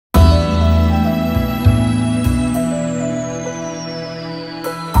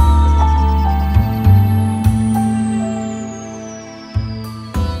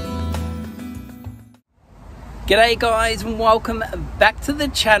G'day guys and welcome back to the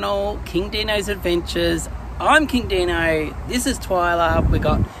channel, King Dino's Adventures. I'm King Dino, this is Twyla. We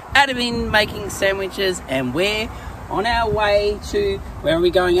got Adam in making sandwiches and we're on our way to, where are we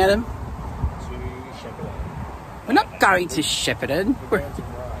going, Adam? To Shepparton. We're not going to Shepparton,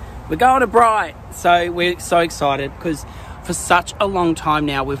 we're going to Bright. So we're so excited because for such a long time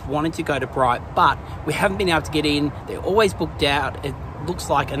now we've wanted to go to Bright, but we haven't been able to get in. They're always booked out. It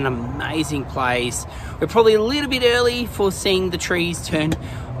looks like an amazing place. We're probably a little bit early for seeing the trees turn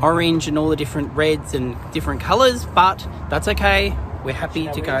orange and all the different reds and different colours, but that's okay. We're happy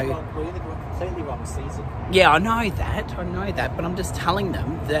to go. We're in the completely wrong season. Yeah, I know that, but I'm just telling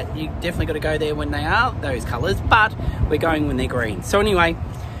them that you definitely got to go there when they are those colours, but we're going when they're green. So anyway,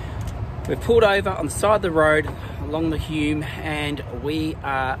 we've pulled over on the side of the road along the Hume and we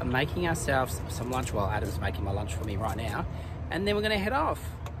are making ourselves some lunch. Well, Adam's making my lunch for me right now. And then we're going to head off.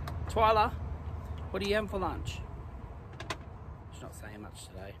 Twyla, what are you having for lunch? She's not saying much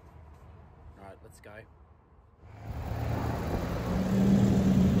today. All right, let's go.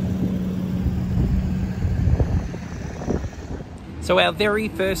 So our very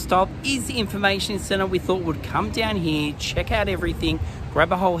first stop is the information centre. We thought we'd come down here, check out everything,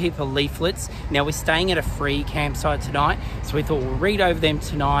 grab a whole heap of leaflets. Now we're staying at a free campsite tonight, so we thought we'll read over them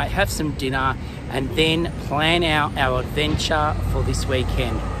tonight, have some dinner, and then plan out our adventure for this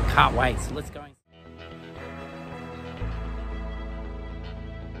weekend. Can't wait, so let's go.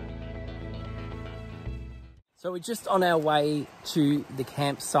 So we're just on our way to the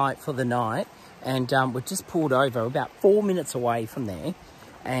campsite for the night, and we've just pulled over about 4 minutes away from there,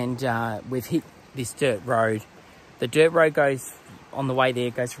 and we've hit this dirt road. The dirt road goes on the way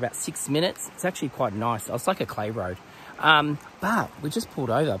there, goes for about 6 minutes. It's actually quite nice. It's like a clay road. But we just pulled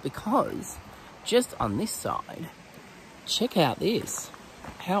over because just on this side, check out this.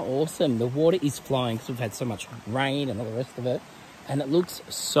 How awesome. The water is flowing because we've had so much rain and all the rest of it. And it looks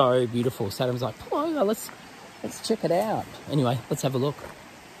so beautiful. So Adam's like, pull over, let's check it out. Anyway, let's have a look.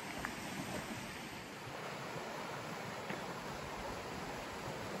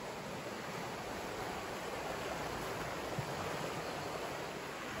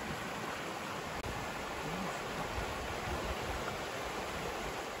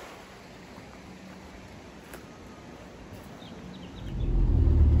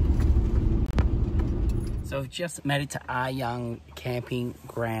 So we've just made it to our young camping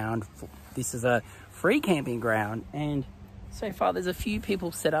ground. This is a free camping ground, and so far there's a few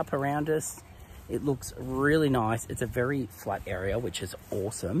people set up around us. It looks really nice. It's a very flat area, which is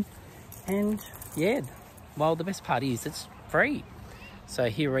awesome. And yeah, well, the best part is it's free. So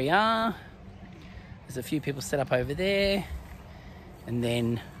here we are. There's a few people set up over there, and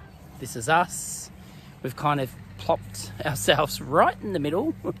then this is us. We've kind of plopped ourselves right in the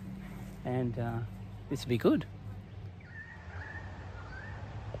middle, and this will be good.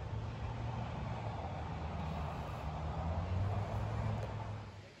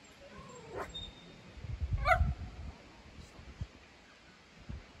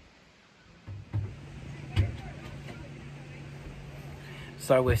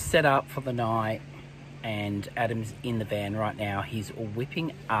 So we're set up for the night and Adam's in the van right now. He's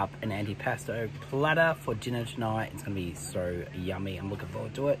whipping up an antipasto platter for dinner tonight. It's gonna be so yummy. I'm looking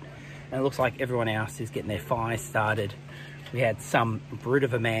forward to it. And it looks like everyone else is getting their fire started. We had some brute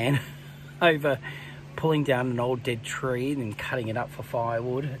of a man over pulling down an old dead tree and then cutting it up for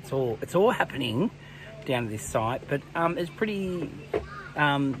firewood. It's all happening down at this site, but it's pretty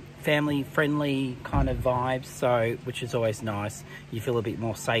family friendly kind of vibes, so which is always nice. You feel a bit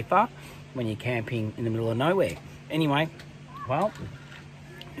more safer when you're camping in the middle of nowhere. Anyway, well,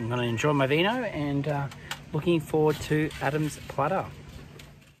 I'm gonna enjoy my vino and looking forward to Adam's platter.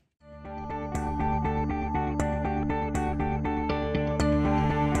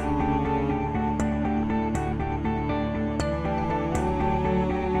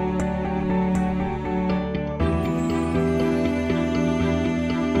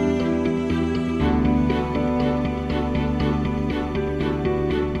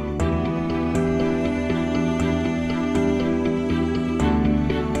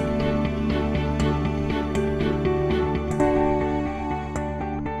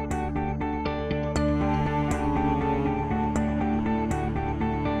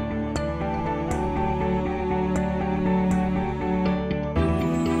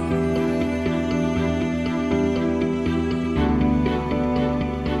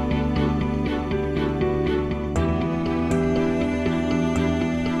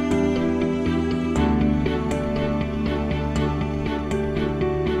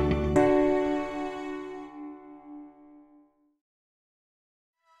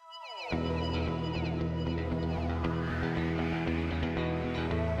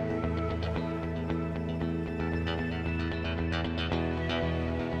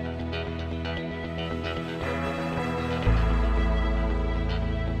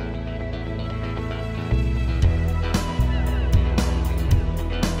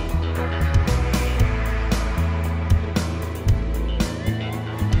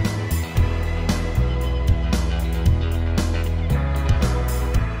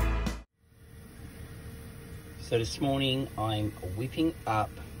 So this morning I'm whipping up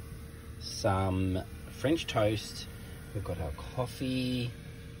some French toast. We've got our coffee,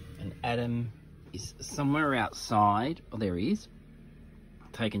 and Adam is somewhere outside. Oh, there he is.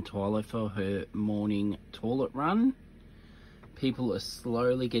 Taking Twyla for her morning toilet run. People are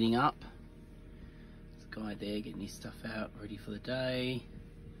slowly getting up. There's a guy there getting his stuff out, ready for the day.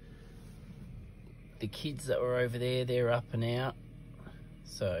 The kids that were over there, they're up and out.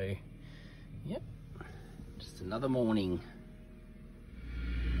 So, yep. Just another morning.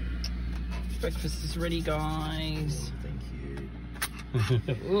 Breakfast is ready, guys. Thank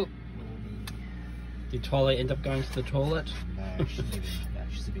you. Did Twyla end up going to the toilet? No,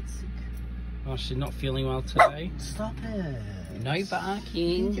 she's a bit sick. Oh, she's not feeling well today. Stop it. No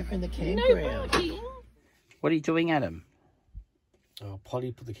barking. You're in the No campground. barking. What are you doing, Adam? Oh,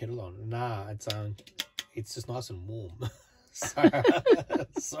 Polly put the kettle on. Nah, it's just nice and warm. so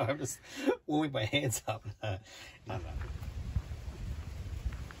I'm just warming my hands up. No.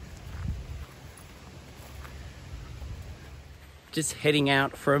 Just heading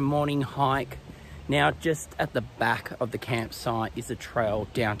out for a morning hike. Now, just at the back of the campsite is a trail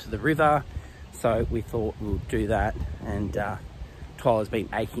down to the river. So we thought we'll do that. And Twyla's been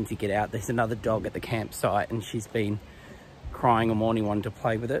aching to get out. There's another dog at the campsite and she's been crying all morning wanting to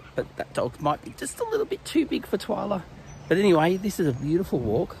play with it. But that dog might be just a little bit too big for Twyla. But anyway, this is a beautiful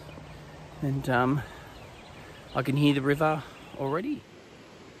walk. And I can hear the river already.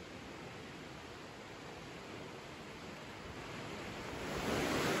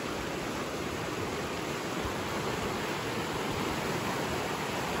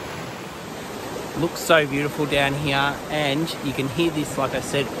 Looks so beautiful down here, and you can hear this, like I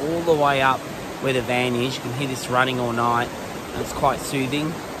said, all the way up where the van is. You can hear this running all night, and it's quite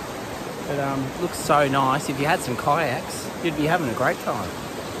soothing. But looks so nice. If you had some kayaks, you'd be having a great time.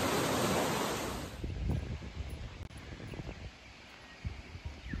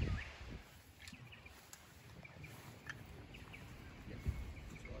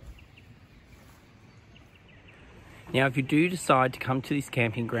 Now, if you do decide to come to this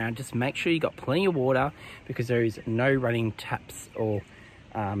camping ground, just make sure you got plenty of water because there is no running taps or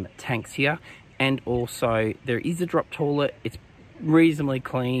tanks here. And also, there is a drop toilet. It's reasonably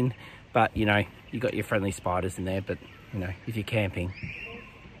clean, but you know, you got your friendly spiders in there. But you know, if you're camping,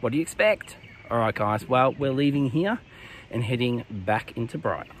 what do you expect? All right, guys. Well, we're leaving here and heading back into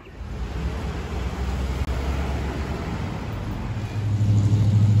Bright.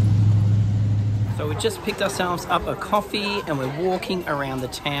 So we just picked ourselves up a coffee and we're walking around the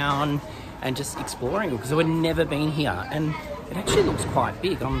town and just exploring because we've never been here, and it actually looks quite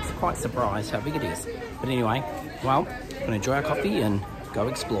big. I'm quite surprised how big it is. But anyway, well, we're gonna enjoy our coffee and go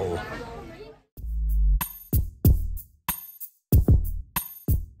explore.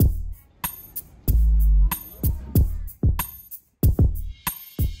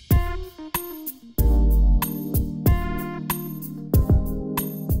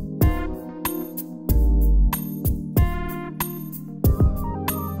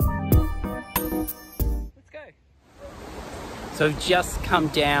 So we've just come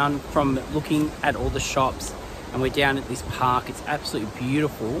down from looking at all the shops and we're down at this park. It's absolutely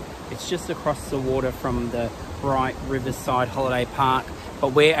beautiful. It's just across the water from the Bright Riverside Holiday Park,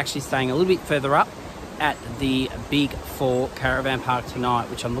 but we're actually staying a little bit further up at the BIG4 caravan park tonight,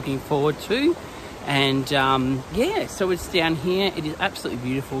 which I'm looking forward to. And yeah, so it's down here. It is absolutely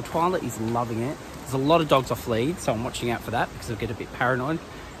beautiful. Twyla is loving it. There's a lot of dogs off lead, so I'm watching out for that because I get a bit paranoid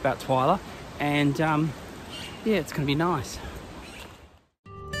about Twyla. And yeah, it's gonna be nice.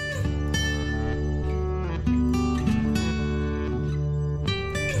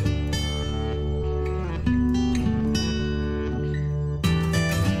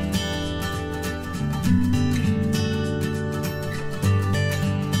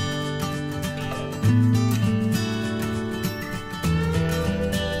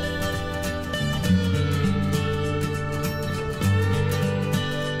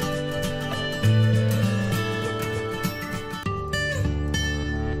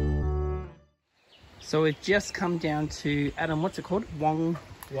 So we've just come down to, Adam, what's it called? Wang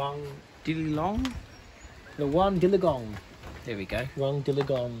Dilong? The Wang Dilligong. There we go. Wang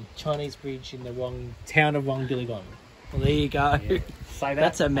Dilligong. Chinese bridge in the town of Wang Dilligong. Well, there you go. Yeah. Say that.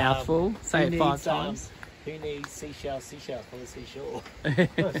 That's a mouthful. Say it 5 times. Who needs seashells for the seashore?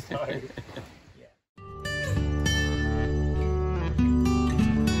 So, yeah.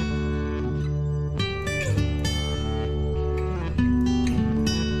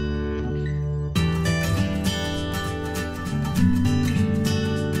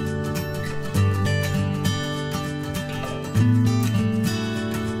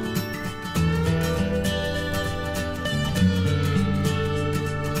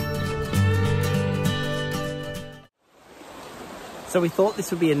 So we thought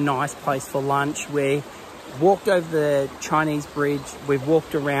this would be a nice place for lunch. We walked over the Chinese bridge. We've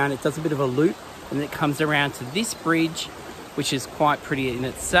walked around. It does a bit of a loop and then it comes around to this bridge, which is quite pretty in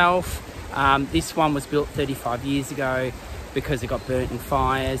itself. This one was built 35 years ago because it got burnt in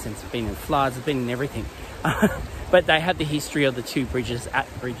fires and it's been in floods, it's been in everything. But they have the history of the two bridges at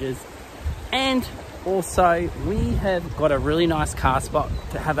Bridges. And also we have got a really nice car spot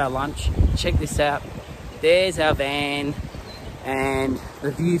to have our lunch. Check this out. There's our van and the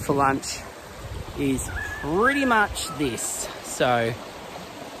view for lunch is pretty much this. So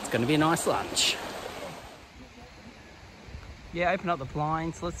it's going to be a nice lunch. Yeah, open up the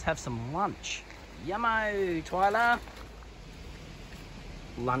blinds. Let's have some lunch. Yummo, Twyla.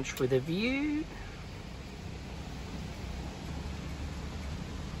 Lunch with a view.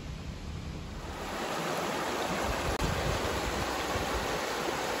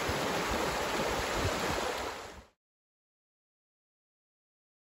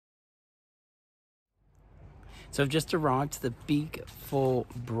 So I've just arrived to the BIG4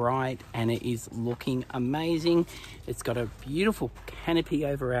 Bright and it is looking amazing. It's got a beautiful canopy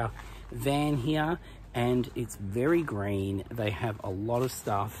over our van here and it's very green. They have a lot of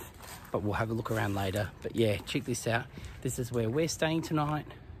stuff, but we'll have a look around later. But yeah, check this out. This is where we're staying tonight,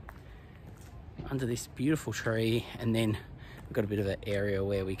 under this beautiful tree, and then we've got a bit of an area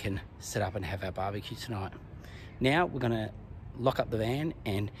where we can set up and have our barbecue tonight. Now we're gonna lock up the van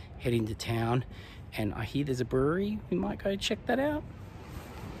and head into town. And I hear there's a brewery. We might go check that out.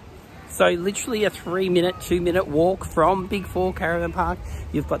 So literally a 2-minute walk from BIG4 Caravan Park.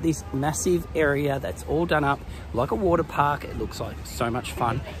 You've got this massive area that's all done up like a water park. It looks like so much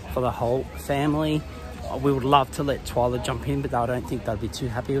fun for the whole family. We would love to let Twyla jump in, but I don't think they'll be too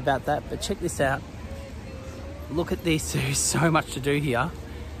happy about that. But check this out. Look at this. There's so much to do here.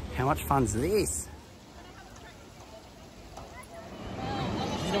 How much fun's this?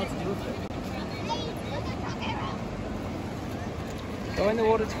 You know what to do with it. Go in the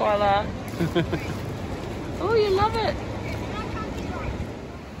water, Twyla. Oh, you love it.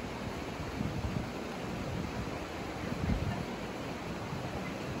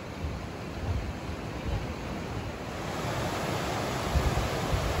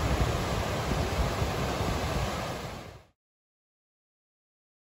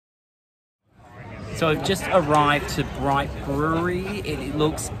 So I've just arrived to Bright Brewery. It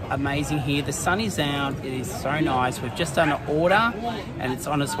looks amazing here. The sun is out. It is so nice. We've just done an order and it's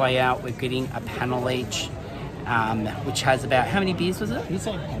on its way out. We're getting a panel each, which has about, how many beers was it? You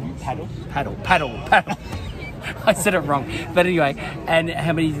said paddle. I said it wrong. But anyway, and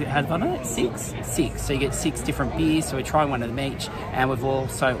how many has on it? Six. So you get 6 different beers. So we're trying one of them each. And we've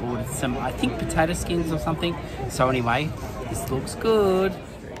also ordered some, I think, potato skins or something. So anyway, this looks good.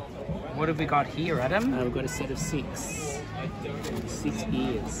 What have we got here, Adam? We've got a set of 6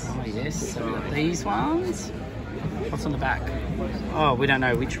 beers. Oh yes, so we've got these ones. What's on the back? Oh, we don't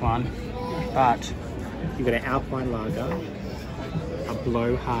know which one, but You've got an Alpine lager, a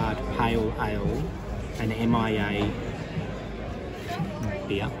blowhard pale ale, an MIA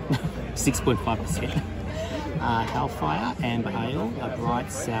beer, 6.5%. Hellfire amber ale, a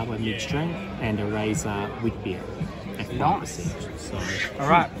bright sour mid-strength, and a razor wheat beer. Nice. So, all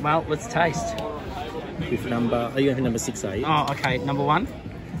right, well, let's taste. with number, are you going for number 6, are you? Oh, okay, number 1.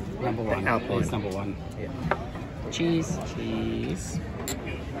 Number 1. Alpine. It's number 1. Yeah. Cheers. Cheers.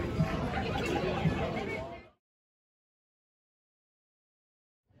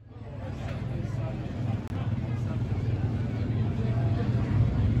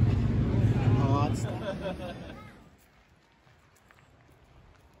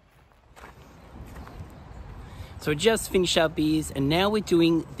 So we just finished our beers and now we're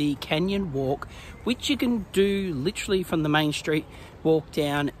doing the canyon walk, which you can do literally from the main street, walk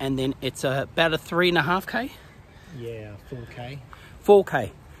down, and then it's about a 3.5k? Yeah, 4K. 4k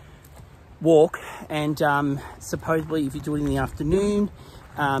walk, and supposedly if you do it in the afternoon,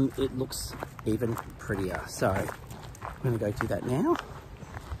 it looks even prettier. So I'm going to go do that now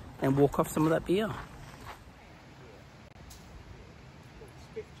and walk off some of that beer.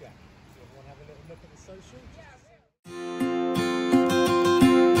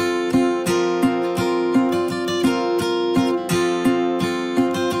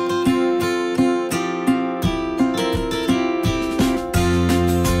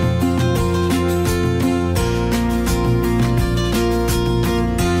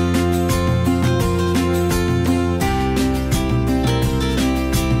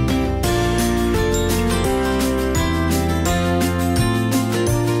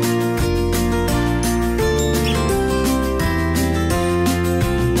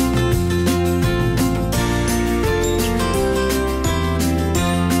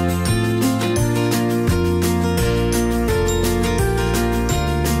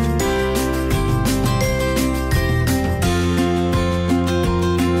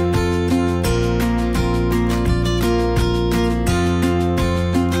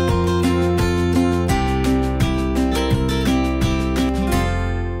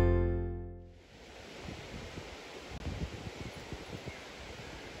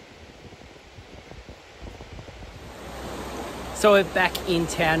 So we're back in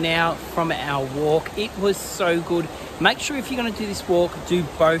town now from our walk. It was so good. Make sure if you're going to do this walk, do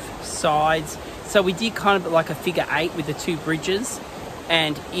both sides. So we did kind of like a figure 8 with the 2 bridges,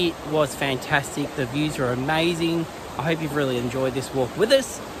 and it was fantastic. The views are amazing. I hope you've really enjoyed this walk with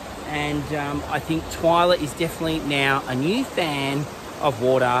us. And I think Twyla is definitely now a new fan of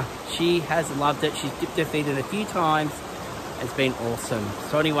water. She has loved it. She's dipped her feet in a few times. It's been awesome.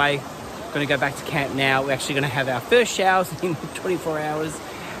 So anyway, going to go back to camp now. We're actually going to have our first showers in 24 hours,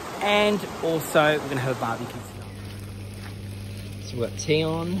 and also we're going to have a barbecue. So we've got tea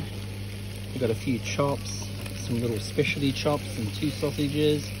on, we've got a few chops, some little specialty chops and 2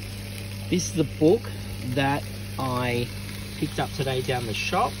 sausages. This is the book that I picked up today down the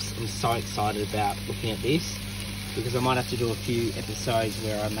shops. I'm so excited about looking at this because I might have to do a few episodes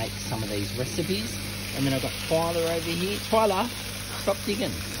where I make some of these recipes. And then I've got Twyla over here. Twyla, stop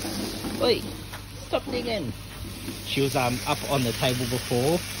digging. Oi, stop digging. She was up on the table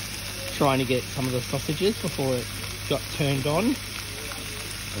before trying to get some of the sausages before it got turned on.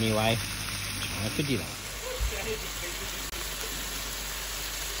 Anyway, trying for dinner.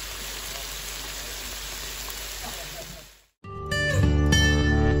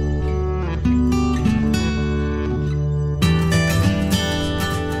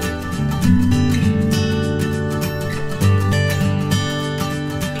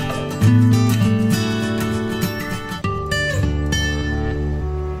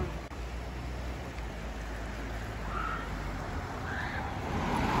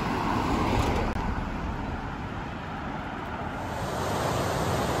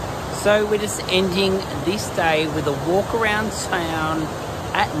 So we're just ending this day with a walk around town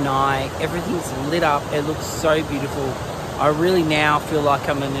at night. Everything's lit up. It looks so beautiful. I really now feel like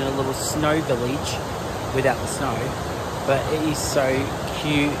I'm in a little snow village without the snow, but it is so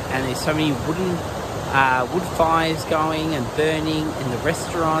cute, and there's so many wood fires going and burning in the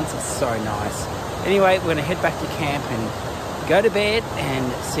restaurants. It's so nice. Anyway, we're going to head back to camp and go to bed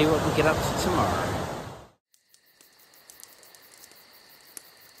and see what we get up to tomorrow.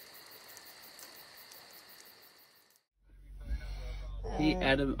 Here,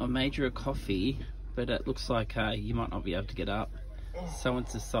 Adam, I made you a coffee, but it looks like you might not be able to get up.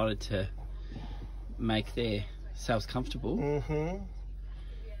 Someone's decided to make themselves comfortable.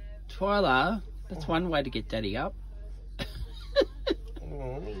 Twyla, that's one way to get Daddy up.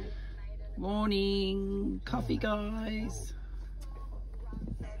 Morning. Morning, coffee, guys.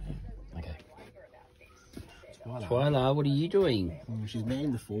 Okay. Twyla, what are you doing? She's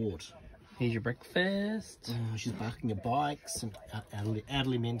manning the fort. Here's your breakfast. She's barking at bikes and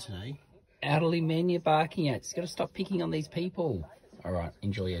elderly men today. Elderly men you're barking at. Just got to stop picking on these people. All right,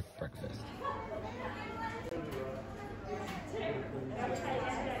 enjoy your breakfast.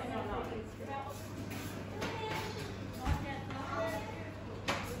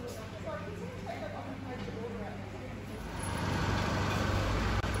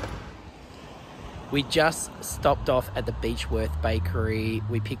 We just stopped off at the Beechworth Bakery.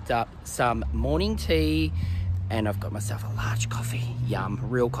 We picked up some morning tea, and I've got myself a large coffee. Yum,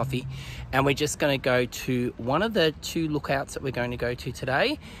 real coffee. And we're just going to go to one of the 2 lookouts that we're going to go to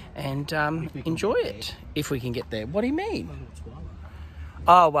today and enjoy it, if we can get there. What do you mean?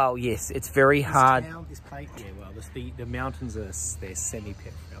 Oh, well, yes, it's very hard. The mountains are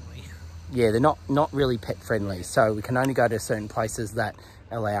semi-pet friendly. Yeah, they're not really pet friendly, so we can only go to certain places that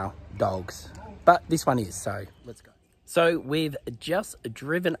allow dogs. But this one is, so let's go. So we've just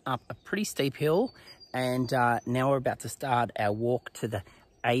driven up a pretty steep hill, and now we're about to start our walk to the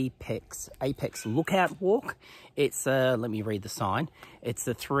Apex Lookout Walk. It's let me read the sign. It's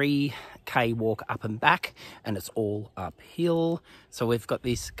a 3K walk up and back, and it's all uphill. So we've got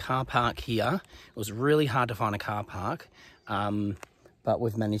this car park here. It was really hard to find a car park, but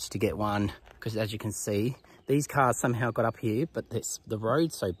we've managed to get one because, as you can see, these cars somehow got up here, but the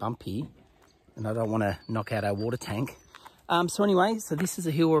road's so bumpy, and I don't want to knock out our water tank. So anyway, so this is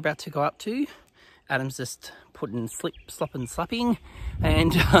a hill we're about to go up to. Adam's just putting slapping,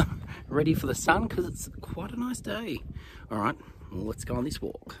 and ready for the sun because it's quite a nice day. All right, well, let's go on this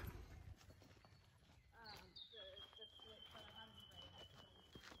walk.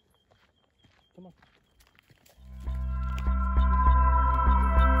 Come on.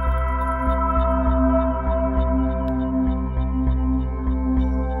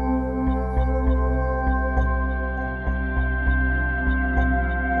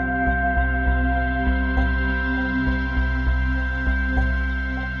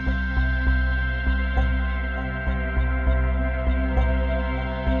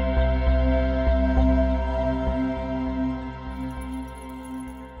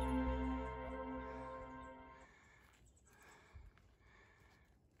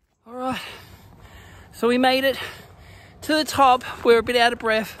 So we made it to the top. We're a bit out of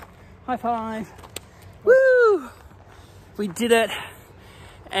breath. High five. Woo! We did it.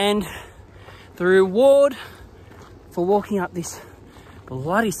 And the reward for walking up this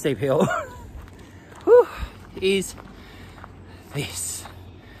bloody steep hill whew, is this.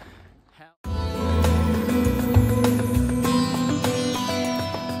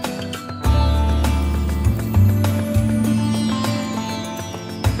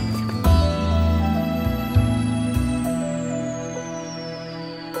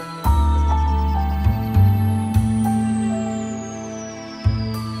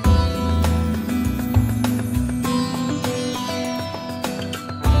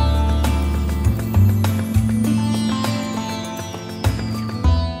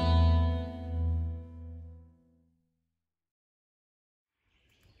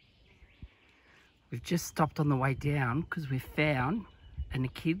 We've just stopped on the way down because we've found an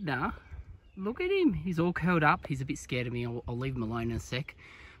echidna. Look at him. He's all curled up. He's a bit scared of me. I'll leave him alone in a sec.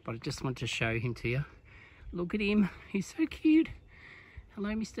 But I just want to show him to you. Look at him. He's so cute. Hello,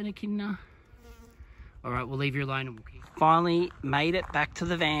 Mr. Echidna. All right, we'll leave you alone. And we'll keep... Finally made it back to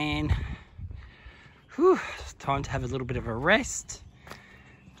the van. Whew, it's time to have a little bit of a rest.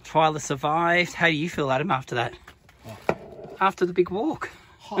 Twyla survived. How do you feel, Adam, after that? Oh. After the big walk?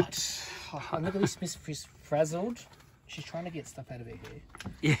 Hot. Oh, look at this Miss frazzled. She's trying to get stuff out of her hair.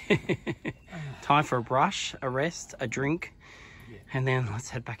 Yeah. Time for a brush, a rest, a drink, and then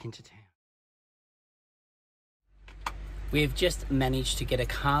let's head back into town. We've just managed to get a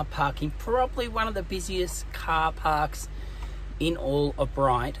car parking, probably one of the busiest car parks in all of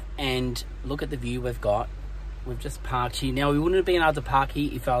Bright, and look at the view we've got. We've just parked here. Now, we wouldn't have been able to park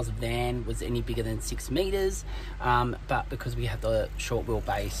here if our van was any bigger than 6 meters, but because we have the short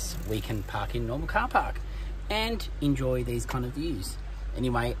wheelbase, we can park in normal car park and enjoy these kind of views.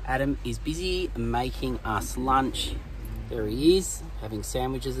 Anyway, Adam is busy making us lunch. There he is, having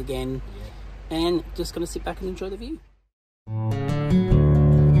sandwiches again, and just gonna sit back and enjoy the view.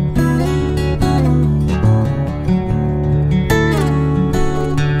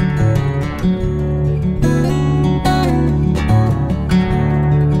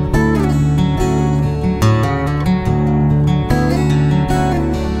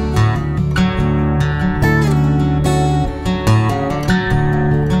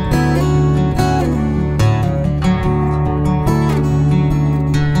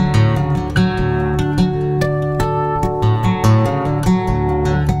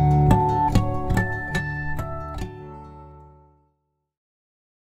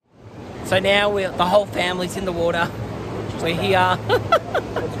 So now the whole family's in the water. We're here.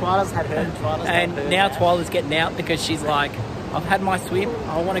 Twyla's had her. And now Twyla's getting out because she's like, I've had my swim,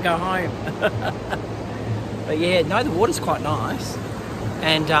 I want to go home. But yeah, no, the water's quite nice.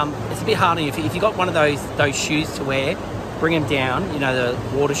 And it's a bit hard if you got one of those shoes to wear, bring them down, you know,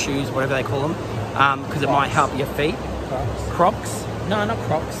 the water shoes, whatever they call them, because it might help your feet. Crocs? No, not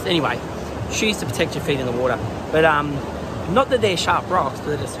Crocs. Anyway, shoes to protect your feet in the water. But not that they're sharp rocks,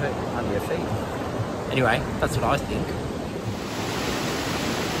 but they just hurt under your feet. Anyway, that's what I think.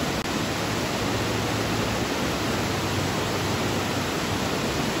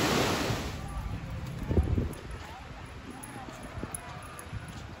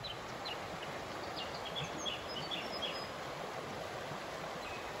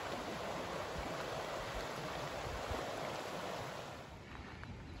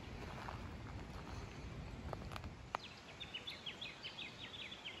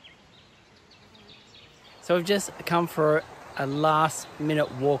 So we've just come for a last minute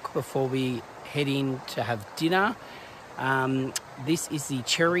walk before we head in to have dinner. This is the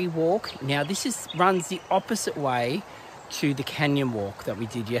Cherry Walk. Now this runs the opposite way to the Canyon Walk that we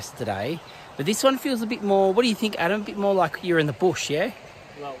did yesterday. But this one feels a bit more, what do you think, Adam? A bit more like you're in the bush, yeah?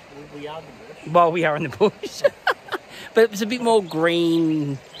 Well, we are in the bush. Well, we are in the bush. But it's a bit more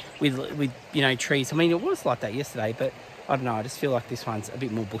green with you know, trees. I mean, it was like that yesterday, but I don't know, I just feel like this one's a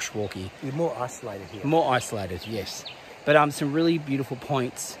bit more bushwalky. You're more isolated here. More isolated, yes. But some really beautiful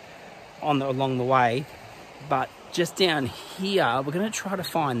points along the way. But just down here, we're going to try to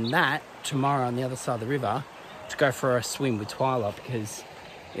find that tomorrow on the other side of the river to go for a swim with Twyla, because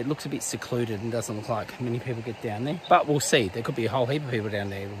it looks a bit secluded and doesn't look like many people get down there. But we'll see. There could be a whole heap of people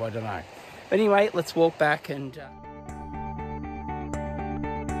down there. I don't know. But anyway, let's walk back and...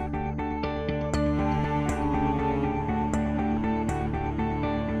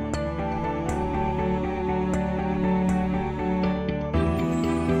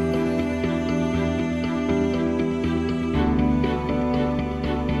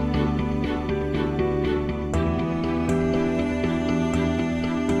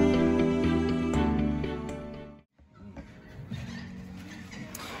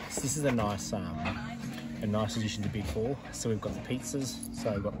 is a nice addition to BIG4. So we've got the pizzas.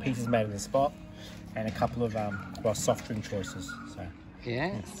 So we've got pizzas made on the spot, and a couple of well, soft drink choices. So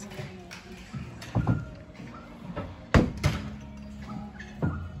Yeah. yes.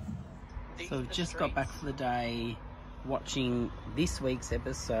 So we've just got back for the day, watching this week's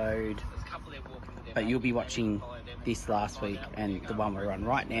episode, but you'll be watching this last week and the one we're on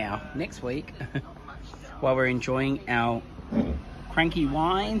right now next week while we're enjoying our cranky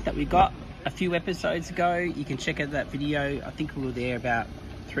wine that we got a few episodes ago. You can check out that video. I think we were there about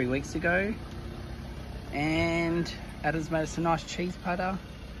 3 weeks ago. And Adam's made us a nice cheese putter,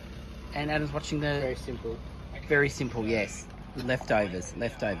 and Adam's watching the... Very simple. Very simple, yes.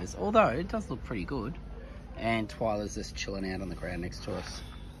 Leftovers. Although it does look pretty good. And Twyla's just chilling out on the ground next to us.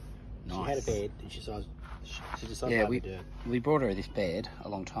 Nice. She had a bed and she decided Yeah, to do it. we brought her this bed a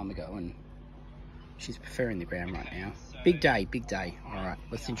long time ago, and she's preferring the ground right now. Big day. All right,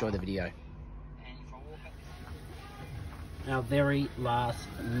 let's enjoy the video. Our very last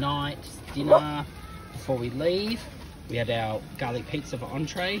night's dinner before we leave. We had our garlic pizza for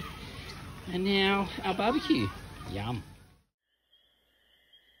entree, and now our barbecue. Yum.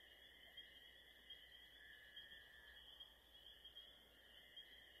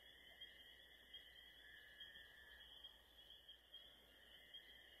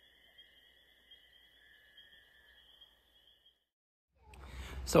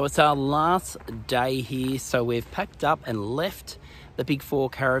 So it's our last day here, so we've packed up and left the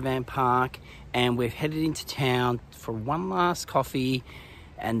BIG4 caravan park, and we've headed into town for one last coffee,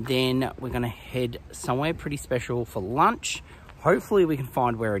 and then we're going to head somewhere pretty special for lunch. Hopefully we can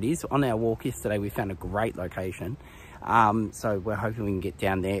find where it is. On our walk yesterday we found a great location, so we're hoping we can get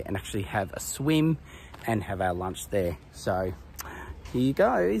down there and actually have a swim and have our lunch there. So here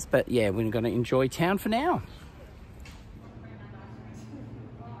goes, but yeah, we're going to enjoy town for now.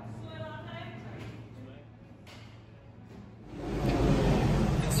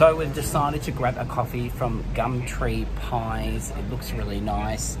 So we've decided to grab a coffee from Gumtree Pies. It looks really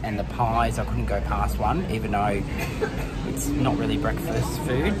nice, and the pies, I couldn't go past one, even though it's not really breakfast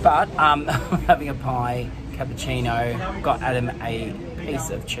food, but having a pie, cappuccino, got Adam a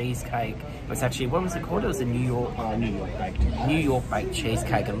piece of cheesecake. It was actually, what was it called? It was a New York baked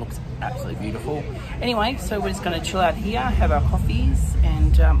cheesecake, and it looks absolutely beautiful. Anyway, so we're just going to chill out here, have our coffees,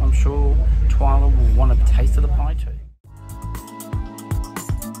 and I'm sure Twyla will want a taste of the pie too.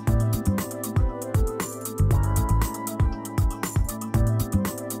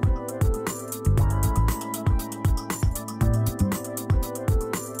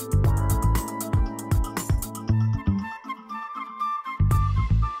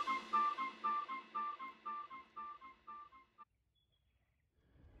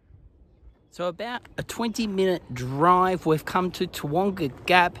 So about a 20-minute drive, we've come to Toowoomba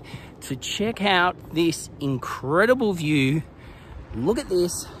Gap to check out this incredible view. Look at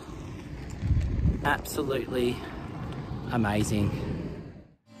this. Absolutely amazing.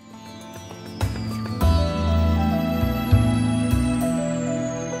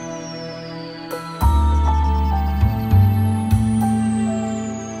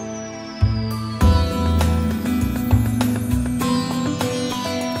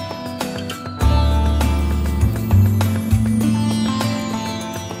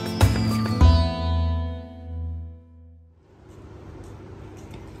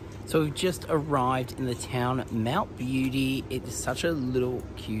 So we've just arrived in the town Mount Beauty. It is such a little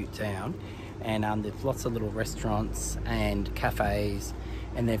cute town, and there's lots of little restaurants and cafes,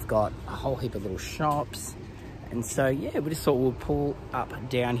 and they've got a whole heap of little shops. And so yeah, we just thought we'll pull up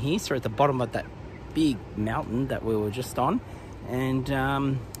down here. So we're at the bottom of that big mountain that we were just on, and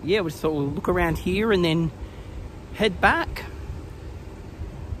yeah, we just thought we'll look around here and then head back.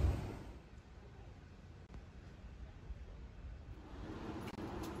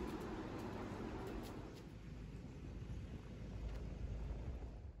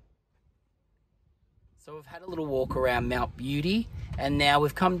 So we've had a little walk around Mount Beauty, and now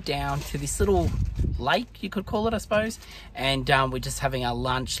we've come down to this little lake, you could call it, I suppose. And we're just having our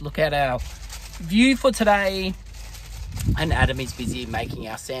lunch. Look at our view for today. And Adam is busy making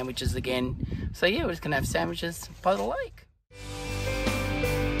our sandwiches again. So yeah, we're just gonna have sandwiches by the lake.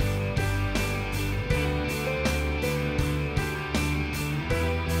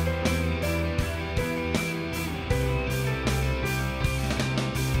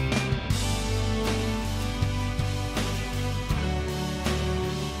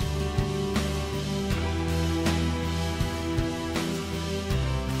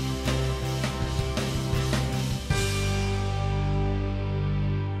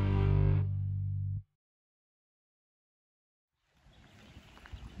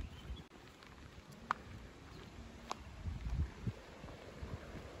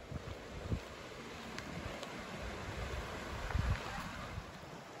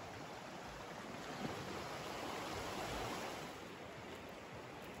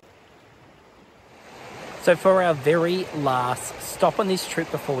 So for our very last stop on this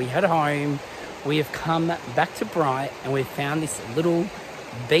trip before we head home, we have come back to Bright and we've found this little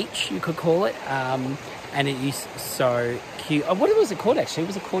beach, you could call it, and it is so cute. Oh, what was it called actually?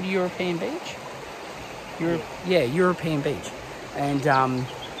 Was it called European Beach? Yeah, European Beach. And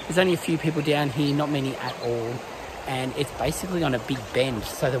there's only a few people down here, not many at all. And it's basically on a big bend,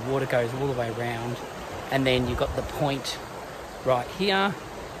 so the water goes all the way around. And then you've got the point right here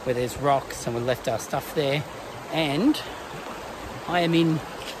where there's rocks, and we left our stuff there. And I am in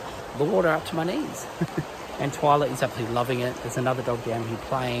the water up to my knees. And Twyla is absolutely loving it. There's another dog down here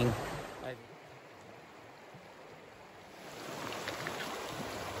playing.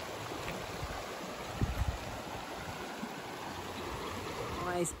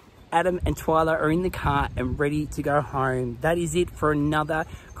 Guys, Adam and Twyla are in the car and ready to go home. That is it for another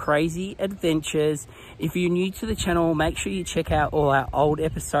crazy adventures. If you're new to the channel, make sure you check out all our old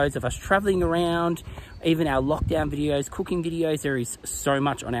episodes of us traveling around, even our lockdown videos, cooking videos. There is so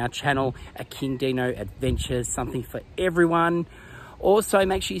much on our channel at King Dino Adventures, something for everyone. Also,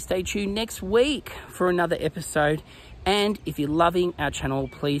 make sure you stay tuned next week for another episode. And if you're loving our channel,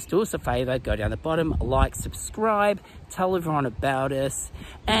 please do us a favor, go down the bottom, like, subscribe, tell everyone about us.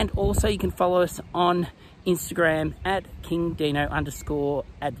 And also you can follow us on Instagram at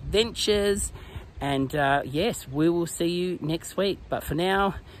KingDino_adventures. And yes, we will see you next week. But for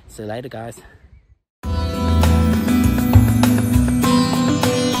now, see you later, guys.